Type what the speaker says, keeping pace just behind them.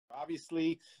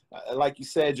obviously, like you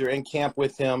said, you're in camp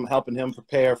with him, helping him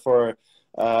prepare for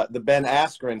the Ben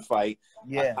Askren fight.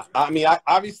 Yeah. I mean,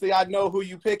 obviously I know who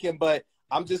you picking, but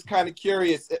I'm just kind of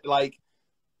curious, like,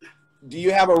 do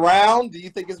you have a round? Do you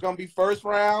think it's going to be first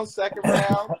round, second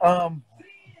round?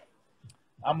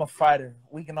 I'm a fighter.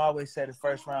 We can always say the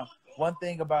first round. One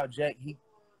thing about Jake,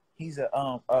 he's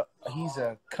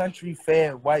a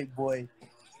country-fed white boy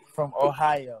from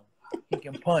Ohio. He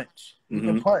can punch. He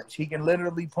can punch. He can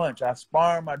literally punch. I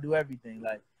spar him. I do everything.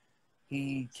 Like,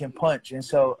 he can punch. And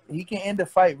so he can end the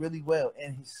fight really well.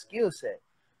 And his skill set,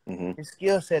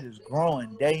 is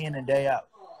growing day in and day out.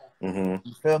 You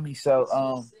feel me?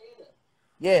 So,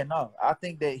 yeah, no, I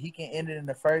think that he can end it in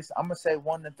the first. I'm going to say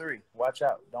 1-3. Watch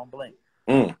out. Don't blink.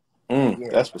 Yeah.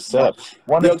 That's what's up.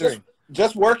 1-3.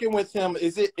 Just working with him,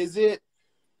 is it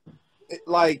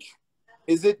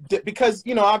because,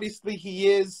 you know, obviously he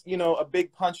is, you know, a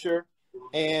big puncher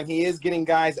and he is getting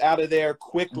guys out of there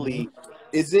quickly.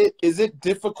 Is it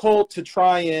difficult to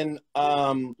try and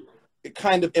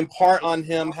kind of impart on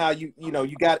him how you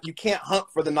can't hunt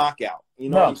for the knockout? You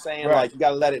know what I'm saying? Right. Like, you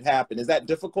got to let it happen. Is that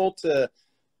difficult to?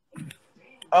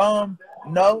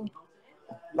 No.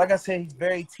 Like I said, he's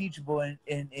very teachable and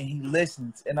he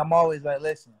listens. And I'm always like,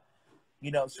 listen,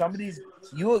 you know, some of these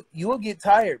you will get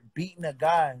tired beating a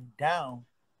guy down,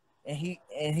 and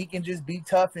he can just be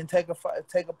tough and take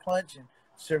a punch and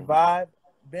survive.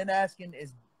 Ben Askren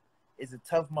is a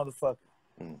tough motherfucker.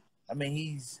 I mean,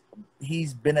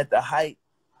 he's been at the height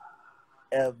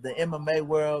of the MMA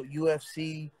world,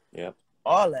 UFC,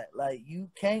 all that. Like, you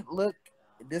can't look.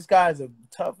 This guy's a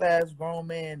tough ass grown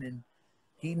man, and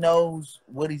he knows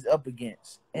what he's up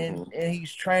against, and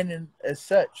he's training as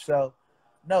such. So,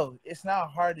 no, it's not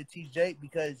hard to teach Jake,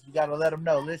 because you got to let him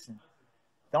know, listen,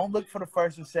 don't look for the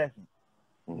first or second.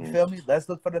 You feel me? Let's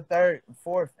look for the third and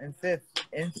fourth and fifth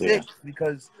and sixth,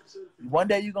 because one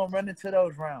day you're going to run into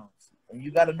those rounds, and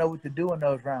you got to know what to do in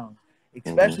those rounds,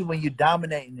 especially when you're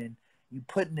dominating and you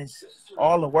putting this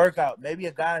all the work out. Maybe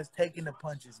a guy's taking the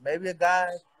punches. Maybe a guy,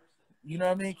 you know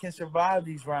what I mean, can survive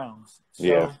these rounds.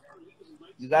 So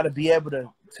you got to be able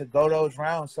to go those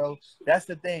rounds. So that's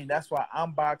the thing. That's why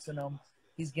I'm boxing him.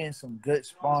 He's getting some good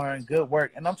sparring, good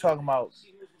work. And I'm talking about,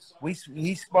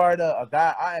 he sparred a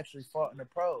guy I actually fought in the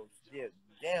pros. Yeah,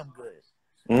 damn good.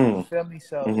 You feel me?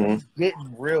 So he's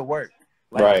getting real work,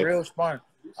 like real sparring.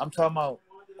 I'm talking about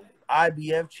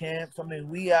IBF champs. I mean,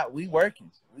 we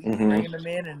working. We bringing them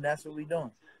in, and that's what we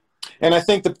doing. And I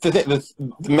think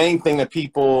the main thing that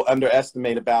people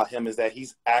underestimate about him is that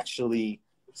he's actually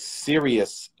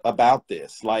serious about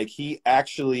this. Like, he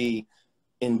actually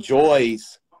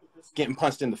enjoys getting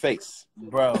punched in the face.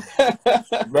 Bro,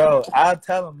 I'll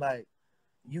tell him, like,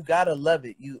 you gotta love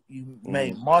it. You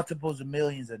made multiples of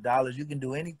millions of dollars. You can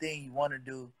do anything you want to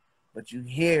do, but you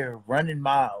hear running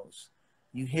miles.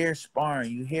 You hear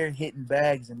sparring. You hear hitting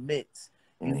bags and mitts.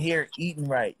 You hear eating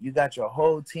right. You got your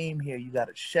whole team here. You got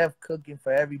a chef cooking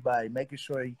for everybody, making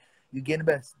sure you get the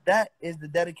best. That is the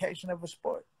dedication of a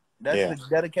sport. That's the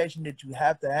dedication that you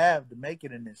have to make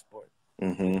it in this sport.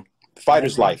 The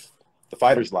fighter's life. The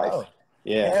fighter's life. Oh,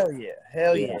 hell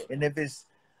yeah. And if it's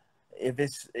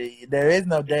there is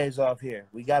no days off here.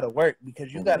 We got to work,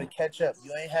 because you got to catch up.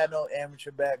 You ain't had no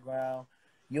amateur background.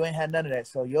 You ain't had none of that.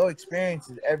 So your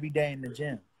experience is every day in the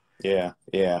gym. Yeah.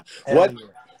 Hell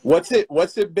What's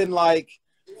it been like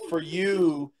for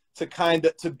you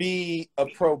to be a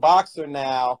pro boxer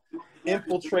now,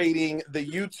 infiltrating the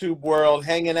YouTube world,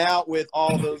 hanging out with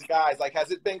all those guys? Like,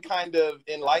 has it been kind of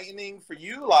enlightening for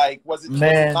you? Like, was it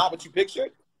not what you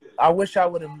pictured? I wish I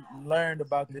would have learned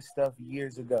about this stuff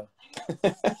years ago.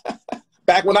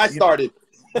 Back when I started.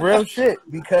 Real shit,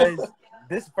 because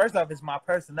this, first off, is my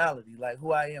personality, like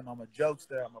who I am. I'm a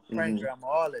jokester, I'm a pranker, I'm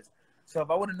all this. So if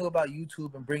I would have knew about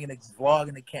YouTube and bringing a vlog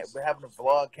in the camera, having a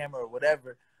vlog camera or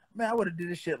whatever, man, I would have did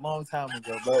this shit a long time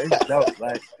ago, bro. It's dope.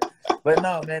 Like, but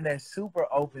no, man, they're super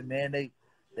open, man.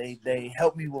 They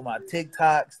help me with my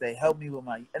TikToks. They help me with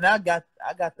and I got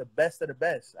the best of the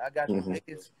best. I got the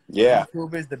biggest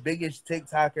YouTubers, the biggest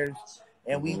TikTokers,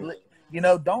 and we, you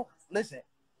know, don't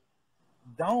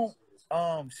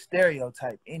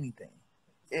stereotype anything.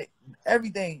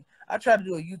 Everything. I tried to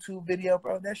do a YouTube video,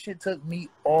 bro. That shit took me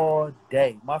all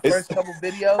day. My first couple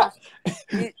videos,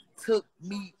 it took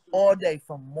me all day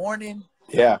from morning.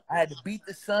 Yeah. I had to beat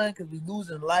the sun because we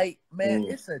losing light. Man,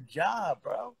 it's a job,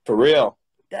 bro. For real.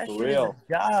 That shit is a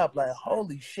job. Like,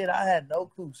 holy shit, I had no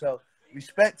clue. So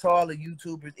respect to all the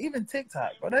YouTubers, even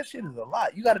TikTok, bro. That shit is a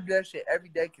lot. You got to do that shit every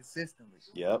day consistently.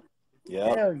 Yep.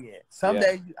 Hell yeah. Some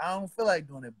days I don't feel like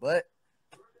doing it, but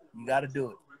you got to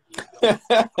do it.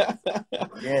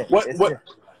 Yeah.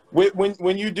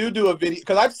 When you do a video,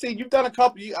 because I've seen you've done a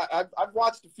couple. I've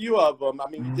watched a few of them. I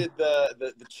mean, you did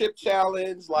the chip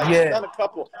challenge. Like you've done a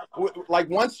couple. Like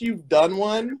once you've done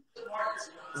one,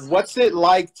 what's it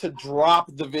like to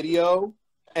drop the video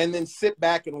and then sit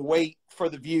back and wait for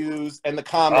the views and the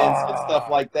comments and stuff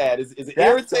like that? Is it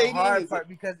irritating? The hard part,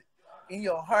 because in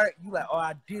your heart you like, oh,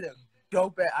 I did a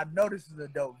dope. I know this is a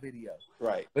dope video,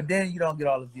 right? But then you don't get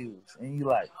all the views, and you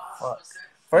like, fuck.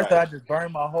 First of all, I just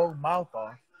burned my whole mouth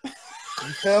off.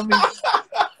 You feel me?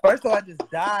 First of all, I just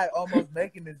died almost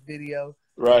making this video.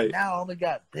 Right. Now I only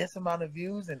got this amount of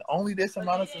views and only this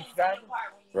amount of subscribers.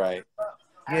 Right.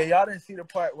 Yeah, y'all didn't see the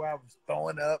part where I was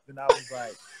throwing up and I was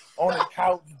like on the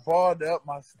couch, balled up.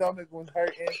 My stomach was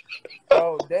hurting.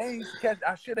 Oh, dang.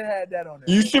 I should have had that on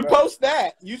there. You should post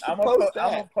that. You should post that.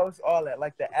 I'm going to post all that,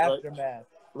 like the aftermath.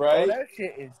 Right. Oh, that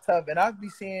shit is tough. And I'll be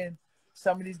seeing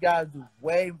some of these guys do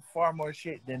way far more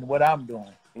shit than what I'm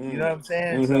doing. You know what I'm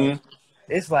saying? So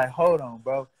it's like, hold on,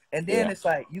 bro. And then it's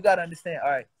like, you got to understand, all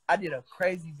right, I did a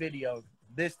crazy video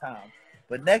this time,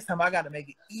 but next time I got to make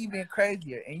it even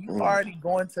crazier. And you already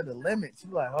going to the limits.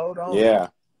 You like, hold on. Yeah.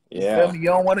 You feel me? You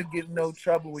don't want to get in no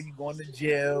trouble where you going to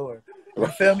jail or you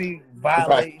feel me,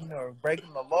 violating or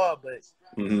breaking the law. But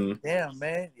damn,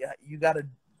 man, you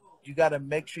gotta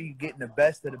make sure you're getting the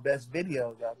best of the best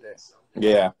videos out there.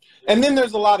 Yeah. And then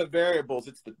there's a lot of variables.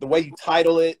 It's the way you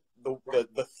title it,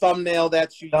 the thumbnail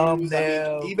that you use.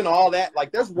 I mean, even all that.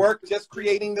 Like, there's work just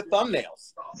creating the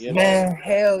thumbnails. You know? Man,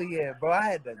 hell yeah, bro.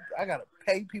 I gotta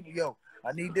pay people. Yo,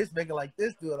 I need this, make it like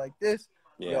this, do it like this.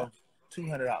 Yeah. Yo,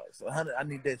 $200, $100. I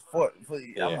need this for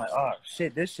I'm like, oh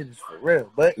shit, this shit is for real.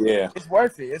 But it's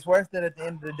worth it. It's worth it at the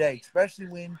end of the day, especially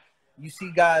when you see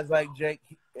guys like Jake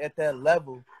at that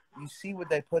level. You see what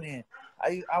they put in.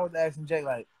 I was asking Jake,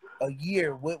 like, a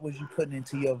year, what was you putting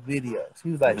into your videos? He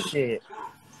was like, shit,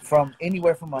 from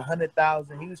anywhere from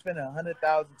 100,000. He was spending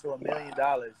 100,000 to $1 million.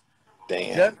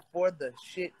 Damn. Just for the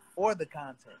shit, for the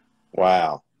content.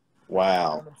 Wow. You know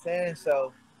what I'm saying?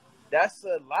 So that's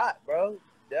a lot, bro.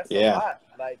 That's a lot.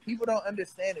 Like, people don't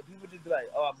understand it. People just be like,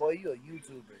 oh, boy, you a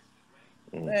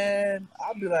YouTuber. Man,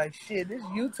 I'll be like, shit, this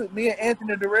YouTube. Me and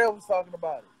Anthony Durrell was talking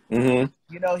about it.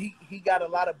 You know, he got a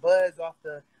lot of buzz off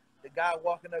the guy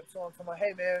walking up to him, talking,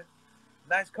 hey man,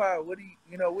 nice car. What do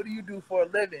you do for a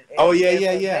living?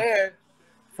 And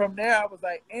From there, I was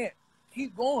like, Ant,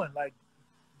 keep going. Like,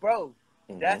 bro,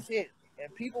 that's it.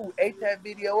 And people ate that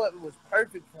video up. It was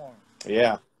perfect for him.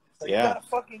 Yeah. So you gotta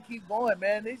fucking keep going,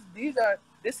 man.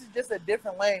 This is just a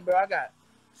different lane, bro. I got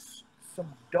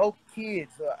some dope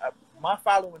kids. My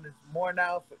following is more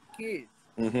now for kids.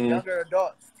 Younger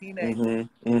adults, teenagers.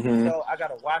 So I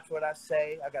gotta watch what I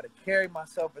say. I gotta carry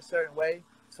myself a certain way,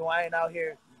 so I ain't out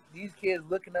here these kids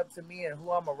looking up to me and who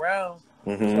I'm around.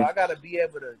 So I gotta be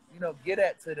able to, get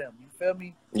that to them. You feel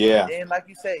me? Yeah. And like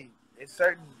you say, it's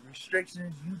certain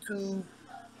restrictions. YouTube,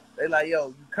 they like, yo,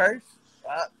 you curse,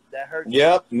 that hurts.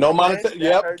 Yep. No monetize.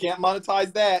 Yep. Can't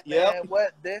monetize that. Yep. And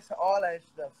what this, all that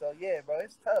stuff. So yeah, bro,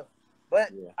 it's tough,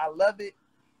 but I love it.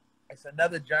 It's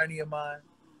another journey of mine.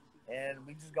 And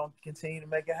we just gonna continue to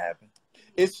make it happen.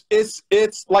 It's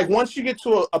like once you get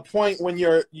to a point when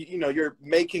you're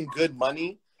making good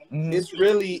money,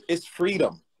 it's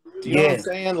freedom. Do you know what I'm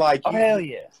saying? Like, hell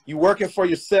yeah, you working for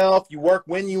yourself. You work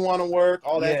when you want to work.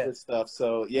 All that good stuff.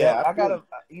 So I got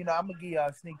I'm gonna give y'all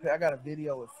a sneak peek. I got a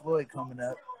video with Floyd coming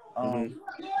up.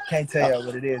 Can't tell y'all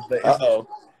what it is, but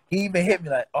he even hit me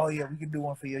like, oh yeah, we can do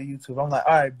one for your YouTube. I'm like,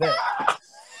 all right, bet.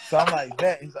 So I'm like,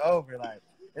 bet, it's over. Like,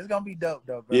 it's gonna be dope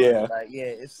though, bro. Yeah. Like,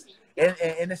 it's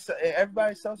it's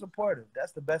everybody's so supportive.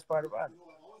 That's the best part about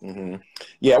it.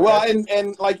 Yeah, well,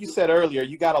 and like you said earlier,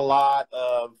 you got a lot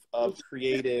of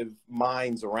creative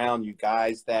minds around you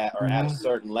guys that are at a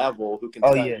certain level who can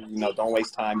tell you, don't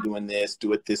waste time doing this,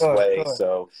 do it this way. Sure.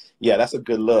 So yeah, that's a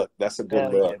good look. That's a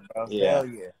good look. Yeah.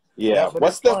 Yeah.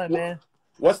 What's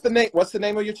the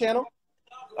name of your channel?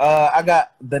 I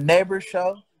got The Neighbor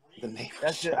Show.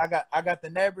 That's it. I got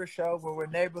The Neighbor Show where we're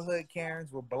neighborhood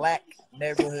Karens. We're black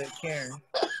neighborhood Karens.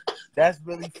 That's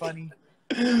really funny.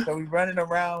 So we running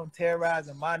around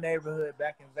terrorizing my neighborhood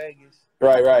back in Vegas.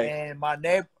 Right. And my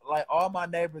neighbor, like all my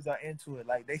neighbors are into it.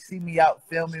 Like they see me out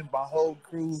filming my whole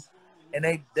crew, and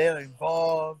they're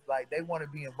involved. Like they want to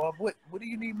be involved. What do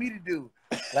you need me to do?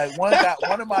 Like one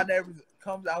of my neighbors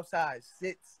comes outside,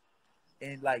 sits,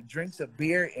 and like drinks a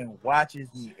beer and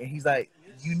watches me. And he's like,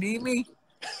 "You need me?"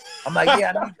 I'm like,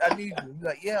 yeah, I need you. He's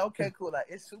like, yeah, okay, cool. Like,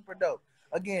 it's super dope.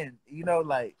 Again,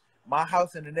 like my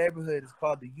house in the neighborhood is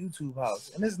called the YouTube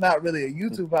house, and it's not really a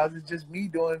YouTube house. It's just me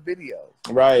doing videos.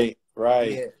 Right.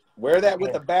 Yeah. Wear that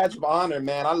with a badge of honor,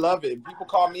 man. I love it. If people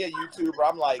call me a YouTuber,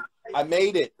 I'm like, I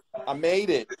made it. I made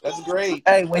it. That's great.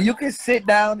 Hey, when you can sit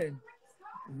down and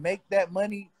make that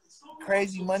money,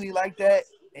 crazy money like that,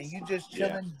 and you just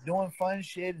chilling, doing fun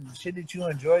shit and shit that you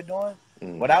enjoy doing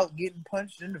without getting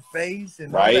punched in the face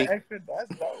and all that extra,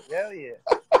 that's dope. Hell yeah.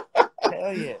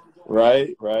 Hell yeah.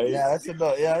 Right. Yeah, that's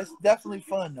about. Yeah, it's definitely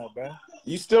fun though, bro.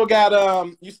 You still got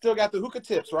the hookah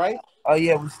tips, right? Oh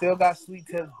yeah, we still got sweet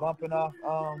tips bumping off.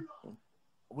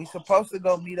 We supposed to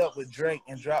go meet up with Drake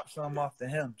and drop some off to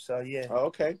him. So yeah. Oh,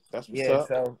 okay, that's what's up.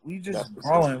 So we just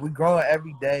growing. We growing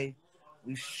every day.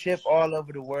 We ship all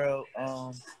over the world.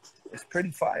 It's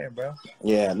pretty fire, bro.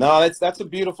 Yeah, no, that's a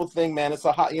beautiful thing, man. It's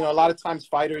a hot, a lot of times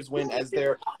fighters, as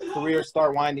their careers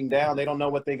start winding down, they don't know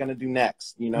what they're gonna do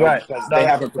next, because they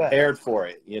haven't prepared for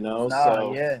it,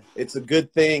 it's a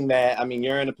good thing that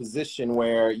you're in a position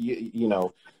where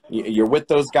you're with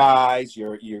those guys,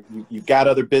 you've got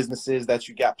other businesses that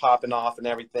you got popping off and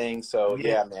everything. So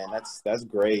yeah, man, that's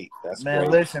great. That's man.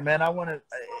 Great. Listen, man, I want to.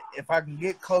 If I can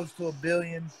get close to $1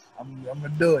 billion, I'm gonna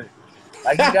do it.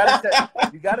 Like you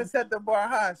gotta set the bar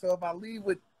high. So if I leave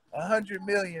with 100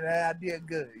 million, I did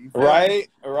good. Right.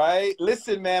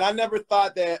 Listen, man, I never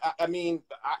thought that. I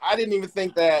didn't even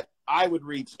think that I would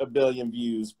reach 1 billion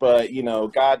views, but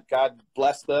God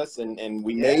blessed us, and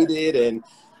we made it, and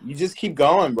you just keep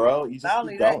going, bro. You just not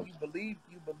only keep that, going. you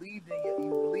believed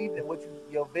in what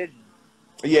your vision.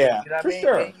 Yeah, you know what for I mean?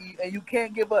 sure. And you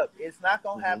can't give up. It's not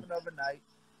gonna happen overnight.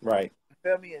 Right. You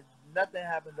feel me? Nothing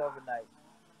happens overnight.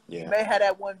 Yeah. You may have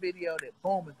that one video that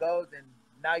boom, it goes, and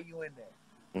now you in there.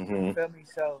 You feel me?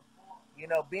 So,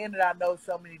 being that I know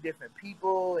so many different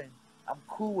people and I'm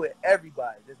cool with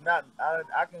everybody. There's not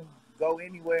I can go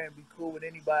anywhere and be cool with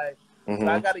anybody. But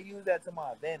I gotta use that to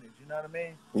my advantage. You know what I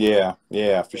mean?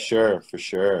 Yeah, for sure.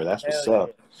 That's what's up.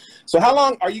 Yeah. So how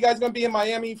long are you guys gonna be in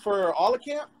Miami for all the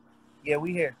camp? Yeah,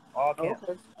 we here all camp.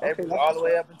 Okay, all the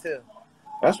way up until.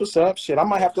 That's what's up. Shit, I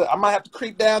might have to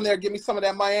creep down there, give me some of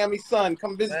that Miami sun,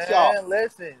 come visit y'all. Man,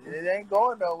 listen, it ain't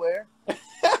going nowhere.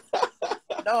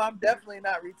 No, I'm definitely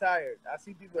not retired. I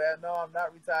see people that no, I'm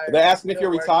not retired. They're asking if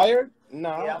you're retired?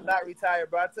 No. Yeah, I'm not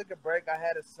retired, bro. I took a break. I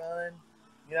had a son.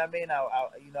 You know what I mean?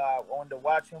 I wanted to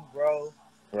watch him grow.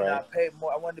 Right. I paid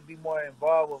more. I wanted to be more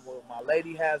involved with what my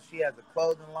lady has. She has a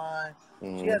clothing line.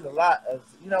 She has a lot of.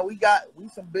 We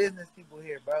some business people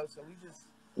here, bro. So we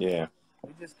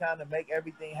just kind of make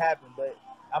everything happen. But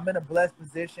I'm in a blessed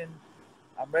position.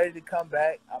 I'm ready to come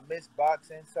back. I miss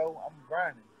boxing, so I'm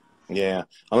grinding. Yeah,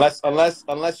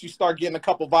 unless you start getting a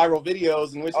couple viral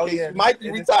videos, in which case you might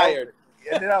be retired.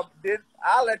 And then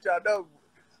I'll let y'all know.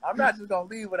 I'm not just gonna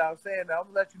leave without saying that. I'm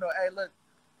gonna let you know. Hey, look,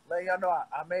 let y'all know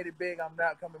I made it big. I'm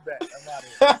not coming back. I'm out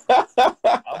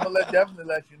here. I'm gonna definitely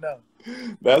let you know.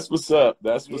 That's what's up.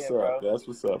 That's what's up. Bro. That's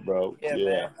what's up, bro. Yeah,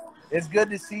 man. It's good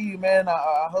to see you, man.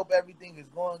 I hope everything is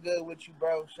going good with you,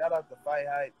 bro. Shout out to Fight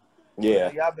Hype.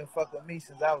 Yeah, y'all been fucking with me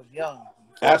since I was young.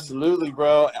 Absolutely,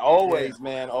 bro. Always,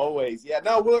 man. Always. Yeah.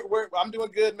 No, I'm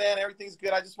doing good, man. Everything's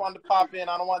good. I just wanted to pop in.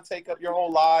 I don't want to take up your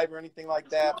whole live or anything like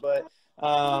that, but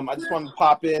I just wanted to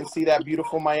pop in, see that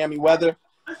beautiful Miami weather,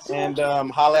 and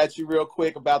holler at you real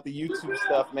quick about the YouTube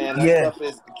stuff, man. That stuff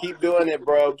is keep doing it,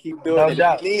 bro. Keep doing it.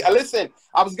 Doubt. Listen,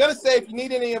 I was gonna say if you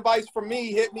need any advice from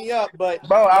me, hit me up. But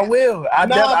bro, I will. I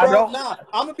don't.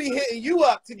 I'm gonna be hitting you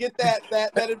up to get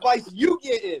that advice you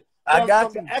getting. I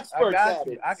got you. Experts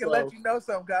I can let you know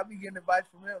something. I'll be getting advice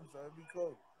from him, so it'll be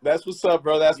cool. That's what's up,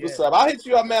 bro. That's what's up. I'll hit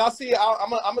you up, man. I'll see. I'm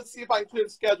gonna see if I can clear the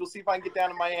schedule. See if I can get down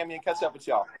to Miami and catch up with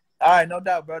y'all. All right, no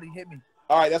doubt, brody. Hit me.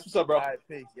 All right, that's what's up, bro. All right,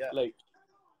 peace. Yeah. Late.